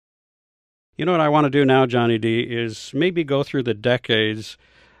You know what I want to do now, Johnny D, is maybe go through the decades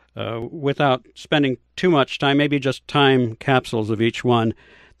without spending too much time, maybe just time capsules of each one.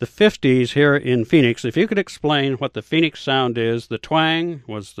 The 50s here in Phoenix, if you could explain what the Phoenix sound is, the twang,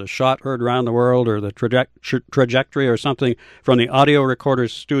 was the shot heard around the world, or the trajectory or something from the audio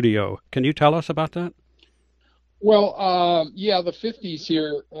recorder's studio. Can you tell us about that? Well, yeah, the 50s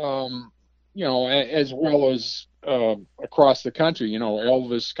here, as well as across the country,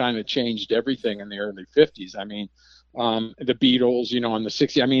 Elvis kind of changed everything in the early 50s. I mean, the Beatles, in the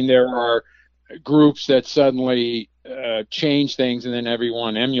 60s. I mean, there are groups that suddenly change things, and then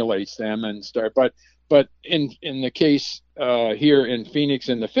everyone emulates them and start. But in the case here in Phoenix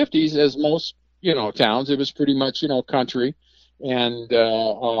in the 50s, as most towns, it was pretty much country, and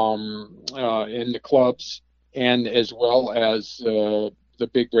in the clubs, and as well as the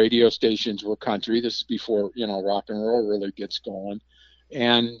big radio stations were country. This is before rock and roll really gets going.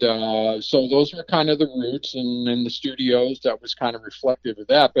 And so those were kind of the roots, and in the studios, that was kind of reflective of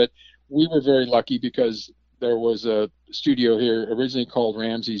that. But we were very lucky because there was a studio here originally called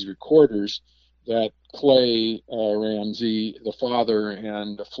Ramsey's Recorders that Clay Ramsey, the father,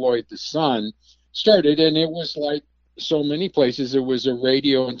 and Floyd, the son, started. And it was like so many places, it was a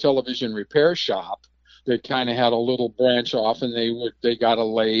radio and television repair shop that kind of had a little branch off, and they got a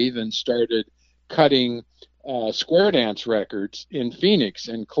lathe and started cutting square dance records in Phoenix.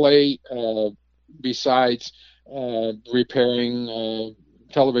 And Clay, besides repairing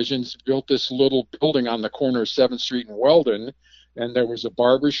televisions, built this little building on the corner of 7th Street and Weldon, and there was a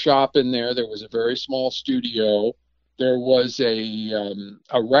barber shop in there. There was a very small studio. There was a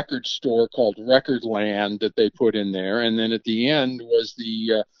record store called Recordland that they put in there, and then at the end was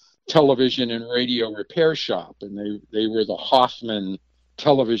the television and radio repair shop, and they were the Hoffman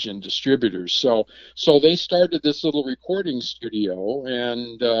television distributors. So they started this little recording studio,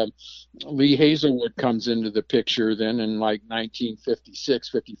 and Lee Hazelwood comes into the picture then in like 1956,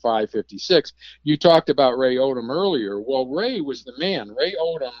 55, 56. You talked about Ray Odom earlier. Well, Ray was the man. Ray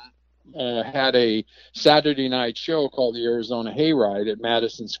Odom had a Saturday night show called the Arizona Hayride at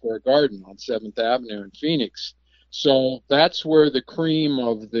Madison Square Garden on 7th Avenue in Phoenix. So that's where the cream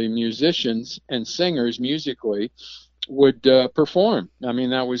of the musicians and singers musically would perform. I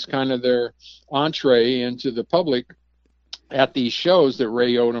mean, that was kind of their entree into the public at these shows that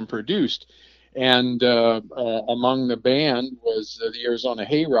Ray Odom produced. And among the band was the Arizona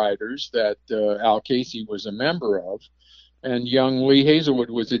Hayriders that Al Casey was a member of. And young Lee Hazelwood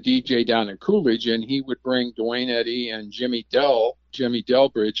was a DJ down at Coolidge, and he would bring Duane Eddy and Jimmy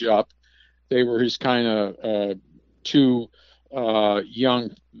Delbridge up. They were his kind of two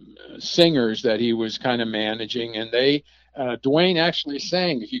young singers that he was kind of managing, and they Duane actually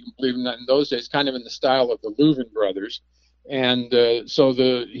sang, if you can believe it, in those days, kind of in the style of the Louvin brothers, and so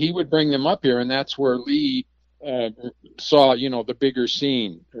he would bring them up here, and that's where Lee saw the bigger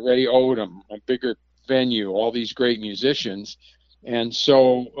scene, Ray Odom, a bigger venue, all these great musicians, and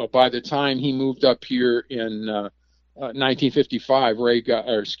so by the time he moved up here in 1955,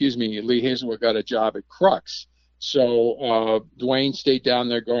 Lee Hazelwood got a job at Crux. So Duane stayed down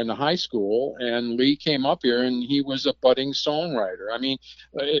there going to high school, and Lee came up here, and he was a budding songwriter. I mean,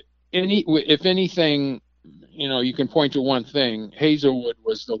 if anything, you can point to one thing. Hazelwood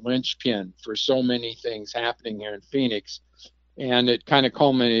was the linchpin for so many things happening here in Phoenix, and it kind of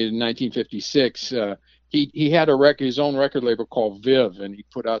culminated in 1956. He had his own record label called Viv, and he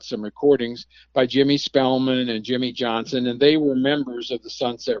put out some recordings by Jimmy Spellman and Jimmy Johnson, and they were members of the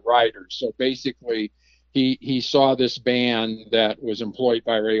Sunset Riders. So basically, he saw this band that was employed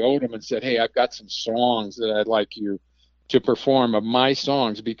by Ray Odom and said, "Hey, I've got some songs that I'd like you to perform of my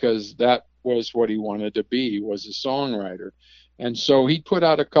songs," because that was what he wanted to be, was a songwriter. And so he put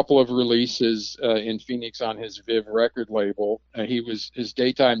out a couple of releases in Phoenix on his Viv record label. His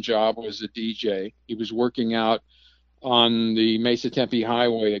daytime job was a DJ. He was working out on the Mesa Tempe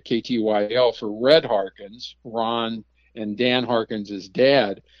Highway at KTYL for Red Harkins, Ron and Dan Harkins'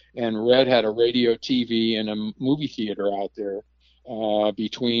 dad. And Red had a radio, TV, and a movie theater out there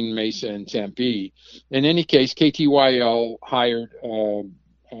between Mesa and Tempe. In any case, KTYL hired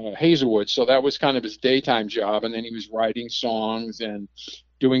Hazelwood, so that was kind of his daytime job, and then he was writing songs and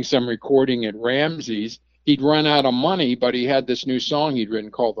doing some recording at Ramsey's. He'd run out of money, but he had this new song he'd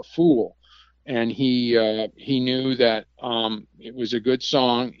written called "The Fool," and he knew that it was a good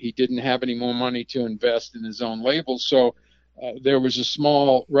song. He didn't have any more money to invest in his own label, so there was a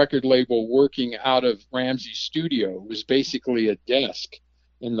small record label working out of Ramsey's studio. It was basically a desk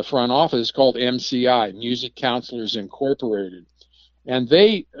in the front office called MCI, Music Counselors Incorporated. And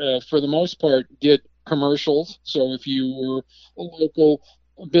they, for the most part, did commercials. So if you were a local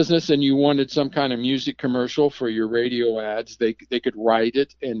business and you wanted some kind of music commercial for your radio ads, they could write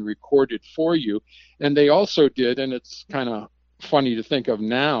it and record it for you. And they also did, and it's kind of funny to think of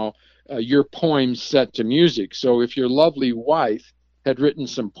now, your poems set to music. So if your lovely wife had written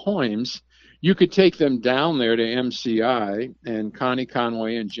some poems, you could take them down there to MCI, and Connie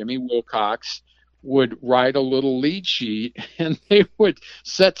Conway and Jimmy Wilcox would write a little lead sheet, and they would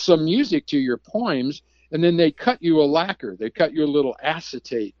set some music to your poems, and then they cut you a lacquer. They cut you a little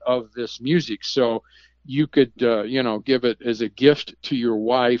acetate of this music, so you could, give it as a gift to your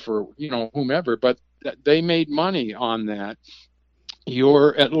wife or whomever. But they made money on that.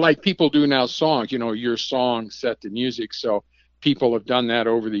 Like people do now songs, your song set to music. So people have done that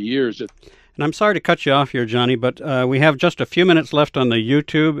over the years. And I'm sorry to cut you off here, Johnny, but we have just a few minutes left on the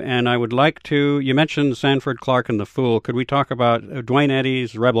YouTube, and I would like to, you mentioned Sanford Clark and the Fool. Could we talk about Duane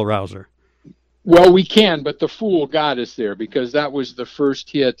Eddy's Rebel Rouser? Well, we can, but the Fool got us there because that was the first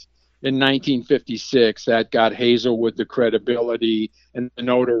hit in 1956 that got Hazelwood the credibility and the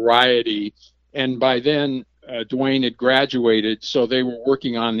notoriety. And by then, Duane had graduated, so they were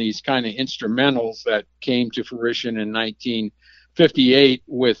working on these kind of instrumentals that came to fruition in 1958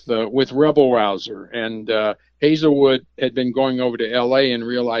 with Rebel Rouser. And Hazelwood had been going over to L.A. and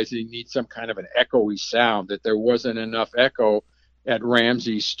realized he needed some kind of an echoey sound, that there wasn't enough echo at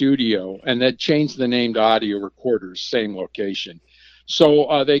Ramsey's studio, and that changed the name to Audio Recorders, same location.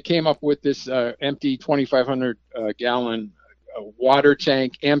 So they came up with this empty 2,500 gallon water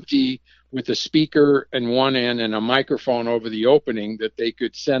tank, empty, with a speaker in one end and a microphone over the opening that they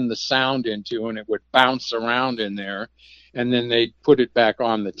could send the sound into, and it would bounce around in there, and then they'd put it back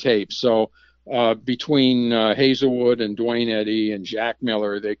on the tape. So between Hazelwood and Duane Eddy and Jack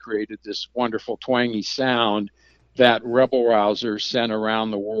Miller, they created this wonderful twangy sound that Rebel Rouser sent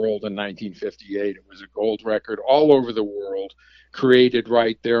around the world in 1958. It was a gold record all over the world, created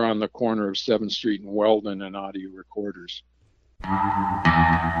right there on the corner of 7th Street and Weldon and Audio Recorders.